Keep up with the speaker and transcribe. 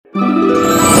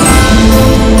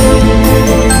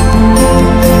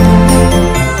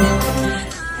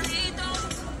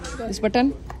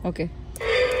Button okay.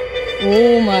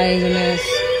 Oh my goodness,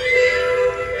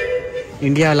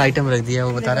 India वाला item रख दिया।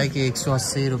 वो बता रहा है कि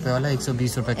 180 रुपए वाला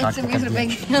 120 रुपए काट के कर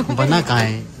दिया। बना कहाँ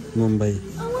है? मुंबई।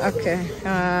 ओके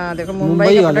हाँ देखो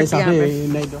मुंबई का प्रोडक्ट यहाँ पे।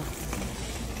 नहीं दो।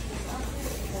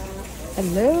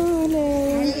 Hello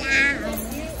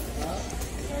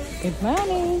good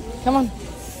morning, come on.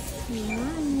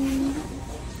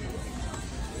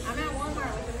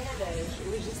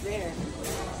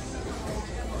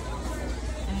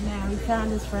 We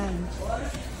found his friend.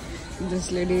 This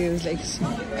lady is like,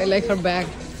 I like her bag.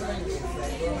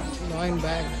 Annoying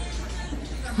bag.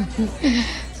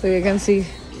 So you can see,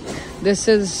 this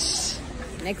is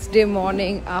next day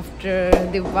morning after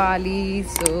Diwali.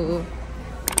 So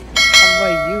how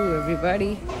are you,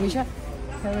 everybody? Misha,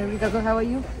 how are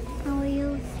you? How are you?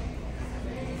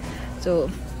 So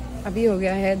अभी हो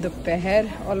गया है दोपहर,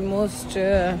 almost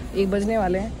 1 बजने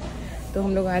वाले हैं। तो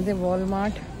हम लोग आए थे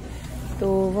वॉलमार्ट। तो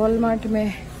वॉलमार्ट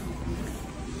में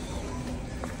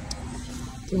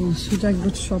तो सोचा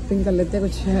कुछ शॉपिंग कर लेते हैं,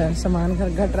 कुछ सामान घर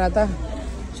घट रहा था।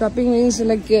 शॉपिंग मीन्स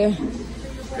लाइक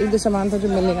 1-2 सामान था जो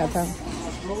मिल नहीं रहा था।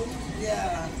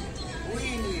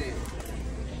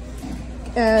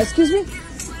 Excuse me,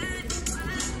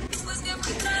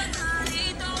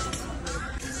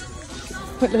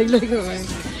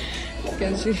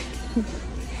 can she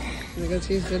because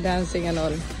she's dancing and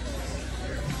all।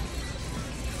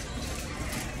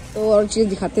 तो और चीज़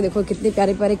दिखाते, देखो कितने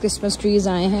प्यारे प्यारे क्रिसमस ट्रीज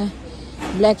आए हैं।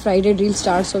 ब्लैक फ्राइडे डील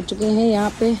स्टार्ट हो चुके हैं यहाँ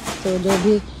पे। तो जो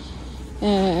भी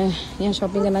यहाँ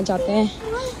शॉपिंग करना चाहते हैं,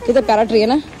 कितना प्यारा ट्री है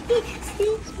ना।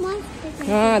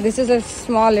 हाँ this is a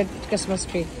small Christmas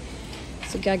tree.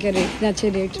 तो क्या क्या रेट, इतने अच्छे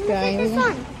रेट पे आए हैं।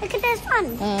 हाँ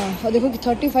और देखो कि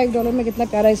 $35 में कितना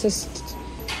प्यारा इस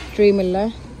ट्री मिल रहा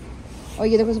है। और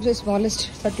ये देखो सबसे स्मॉलेस्ट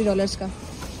 $30 का,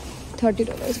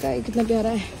 $30 का, ये कितना प्यारा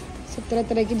है। सब तरह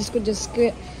तरह की जिसको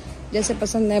जिसके जैसे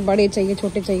पसंद है, बड़े चाहिए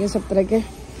छोटे चाहिए, सब तरह के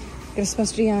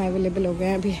क्रिसमस ट्री यहाँ अवेलेबल हो गए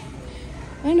हैं अभी।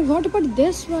 And what about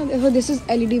this one? This is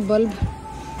LED bulb.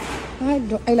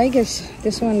 I like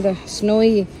this one, the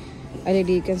snowy LED.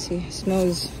 You can see snow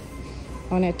is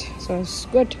on it, so it's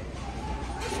good.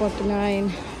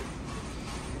 49,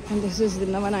 and this is the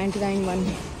number 99 one.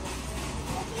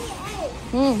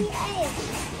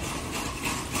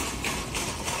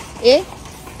 A?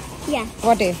 Yeah.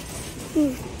 What A?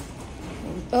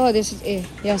 Oh, this is A.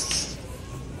 Yes.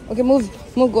 Okay, move,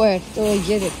 go ahead. तो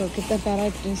ये देखो कितना प्यारा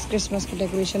Christmas का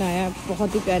decoration आया है।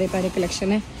 बहुत ही प्यारे प्यारे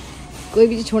कलेक्शन है। कोई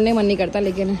भी चीज़ छोड़ने मन नहीं करता,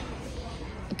 लेकिन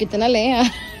कितना लें यार,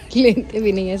 लेते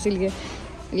भी नहीं है। इसीलिए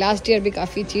लास्ट ईयर भी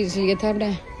काफ़ी चीज़ लिए था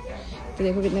हमने। तो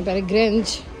देखो कितने प्यारे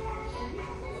ग्रिंच,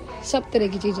 सब तरह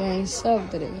की चीज़ें हैं, सब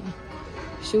तरह की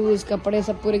शूज़, कपड़े,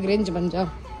 सब पूरे ग्रिंच बन जाओ।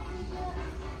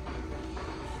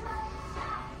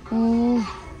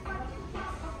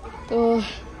 तो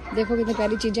देखो कितनी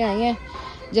प्यारी चीज़ें आई हैं।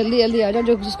 जल्दी जल्दी आ जाओ,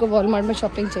 जो जिसको वॉलमार्ट में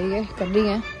शॉपिंग चाहिए करनी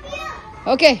है।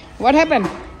 Okay, what happened?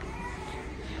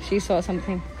 She saw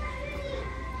something.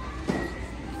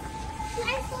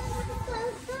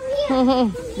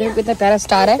 देखो कितना प्यारा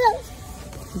स्टार है,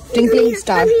 ट्विंकलिंग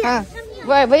स्टार। हाँ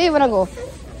where you wanna go?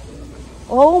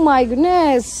 Oh my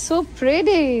goodness, so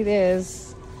pretty this,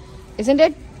 isn't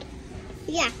it?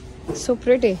 Yeah. So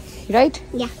pretty, right?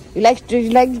 Yeah. Do you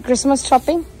like Christmas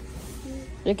shopping?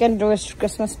 You can do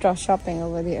Christmas shopping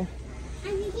over there.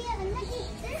 And here, look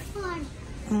at this one.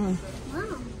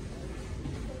 Wow.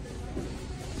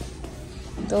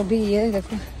 तो अभी ये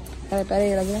देखो प्यारे प्यारे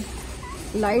ये लग रहे हैं।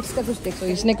 लाइट्स का कुछ देखो,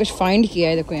 इसने कुछ फाइंड किया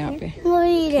है। देखो यहाँ पे,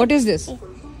 What is this? I'm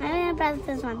gonna press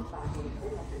this one.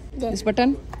 This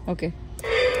button? Okay.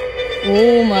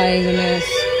 Oh my goodness,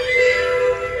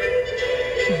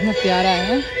 कितना प्यारा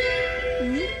है।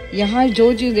 यहाँ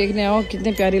जो चीज़ देखने आओ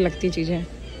कितनी प्यारी लगती चीज़ें।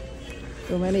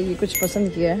 तो मैंने ये कुछ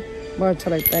पसंद किया है, बहुत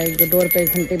अच्छा लगता है। 1 डोर पे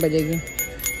 1 घंटे बजेगी।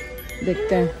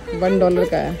 देखते हैं, $1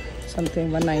 का है,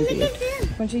 समथिंग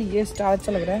 198। मुझे ये स्टार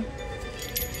अच्छा लग रहा है।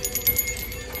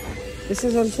 This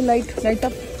is also light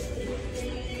up.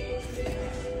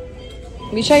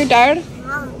 Misha, you tired?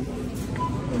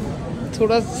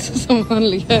 थोड़ा सामान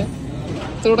लिया है,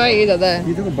 थोड़ा ये ज़्यादा है।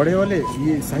 ये देखो बड़े वाले,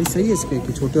 ये साइज सही है इसके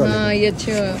कि छोटे वाले? हाँ ये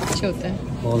अच्छे होते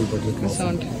हैं। ऑल बटर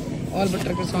क्रोसॉन्ट, ऑल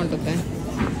बटर क्रोसॉन्ट होते हैं।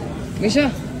 Misha,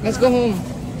 let's go home.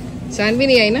 San भी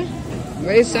नहीं आई ना?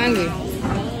 वेयर इज सैन भी?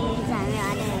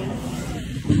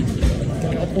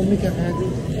 तुमने क्या खाया था?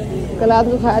 कल रात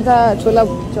को खाया था छोला।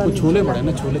 छोले पड़े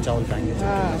ना, छोले चावल खाएंगे।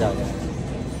 हाँ।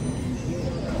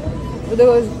 तो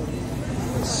देखो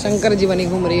शंकर जी बनी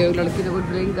घूम रही है लड़की, देखो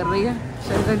ड्राइंग कर रही है।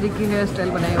 शंकर जी की हेयर स्टाइल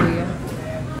बनाई हुई है।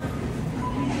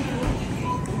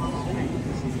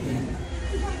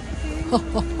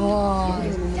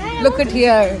 Look at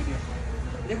here.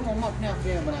 देखो मम्मा अपने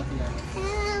आप बनाती है।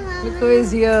 Look who is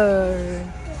here.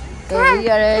 So we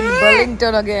are in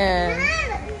Burlington again.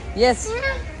 Yes,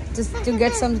 just to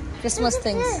get some Christmas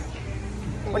things.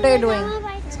 What are you doing?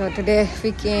 So today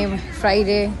we came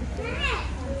Friday.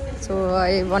 So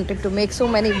I wanted to make so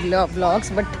many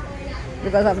vlogs, but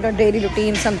because after daily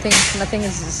routine nothing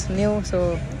is new. So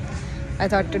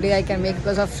I thought today I can make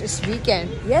because of this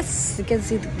weekend. Yes, you can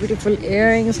see the beautiful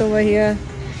earrings over here.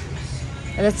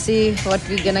 Let's see what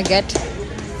we're gonna get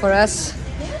for us.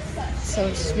 So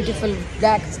it's beautiful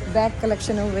bag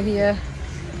collection over here.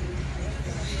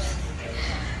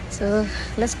 So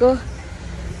let's go.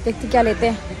 देखते क्या लेते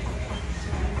हैं।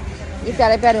 ये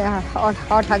प्यारे प्यारे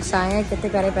hot hugs आए हैं, कितने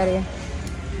प्यारे प्यारे हैं।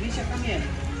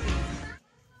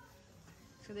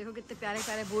 तो देखो कितने प्यारे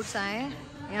प्यारे बूट्स आए हैं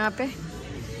यहाँ पे।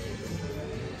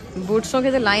 बूट्सों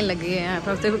की तो लाइन लगी है यहाँ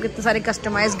पर। देखो कितने सारे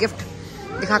कस्टमाइज गिफ्ट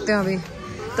दिखाते हैं अभी।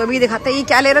 तो अभी दिखाते हैं। ये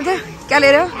क्या ले रहे थे? क्या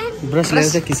ले रहे हो? ब्रश ले रहे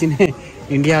थे। किसी ने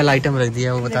इंडिया वाला आइटम रख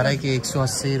दिया। वो बता रहा है कि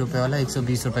 180 रुपए वाला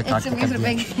 120 रुपए काट के कर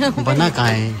दिया। बना कहाँ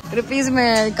है? रुपीज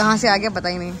में कहाँ से आ गया पता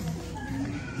ही नहीं।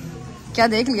 क्या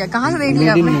देख लिया? कहाँ से देख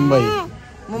लिया आपने?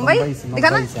 मुंबई दिखा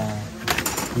ना।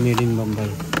 Made in Mumbai.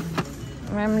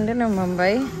 Made in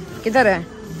Mumbai किधर है?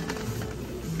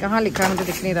 कहाँ लिखा है? मुझे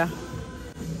दिख नहीं रहा।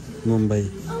 मुंबई।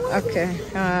 ओके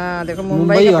हाँ देखो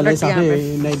मुंबई का प्रोडक्ट यहाँ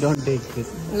पे। नहीं डोंट टेक दिस।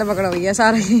 लो पकड़ो भैया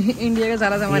सारा इंडिया का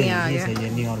सारा सामान यहाँ आ गया।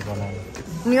 न्यूयॉर्क वाला है।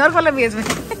 न्यूयॉर्क वाला भी है इसमें।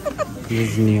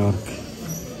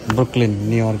 New York Brooklyn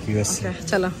New York US.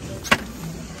 चलो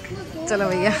चलो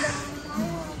भैया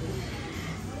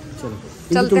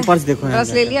चलो तुम पर्स देखो।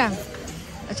 पर्स ले लिया।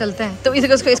 चलते हैं। तो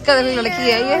इसका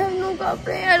लड़की है ये।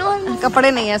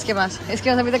 कपड़े नहीं है इसके पास। इसके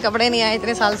पास अभी तक कपड़े नहीं आए।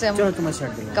 इतने साल से हम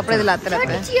कपड़े दिलाते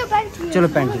रहते हैं। चलो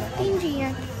पैंट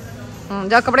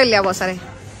जाओ कपड़े ले आओ बहुत सारे।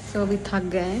 तो अभी थक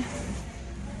गए हैं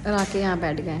और आके यहाँ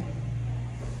बैठ गए।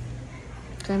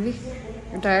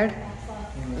 टायर्ड।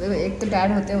 एक तो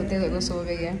टायर्ड होते होते देखो सो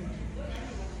गई है।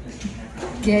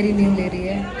 गहरी नींद ले रही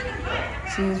है।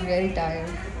 She is very tired.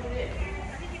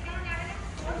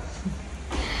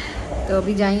 तो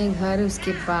अभी जाएंगे घर।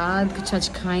 उसके बाद कुछ आज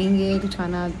खाएंगे। कुछ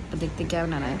खाना देखते क्या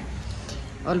बनाना है।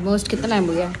 ऑलमोस्ट कितना टाइम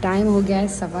हो गया? टाइम हो गया है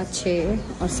 6:15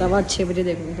 और 6:15 बजे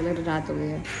देखो चलो रात हो गई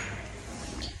है।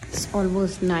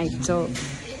 Almost night. So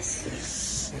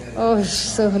oh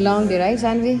so long day right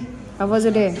Janvi? How was the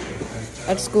day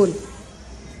at school?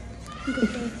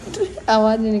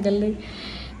 आवाज़ नहीं निकल रही।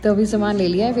 तो अभी सामान ले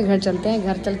लिया है। फिर घर चलते हैं।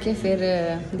 घर चल के फिर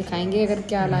दिखाएंगे अगर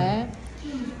क्या लाया है।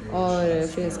 और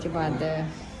फिर इसके बाद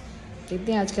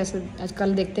देखते हैं आज कैसे। आज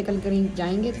कल देखते कल कहीं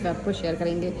जाएंगे तो आपको शेयर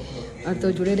करेंगे। और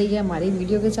तो जुड़े रहिए हमारी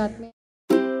वीडियो के साथ में।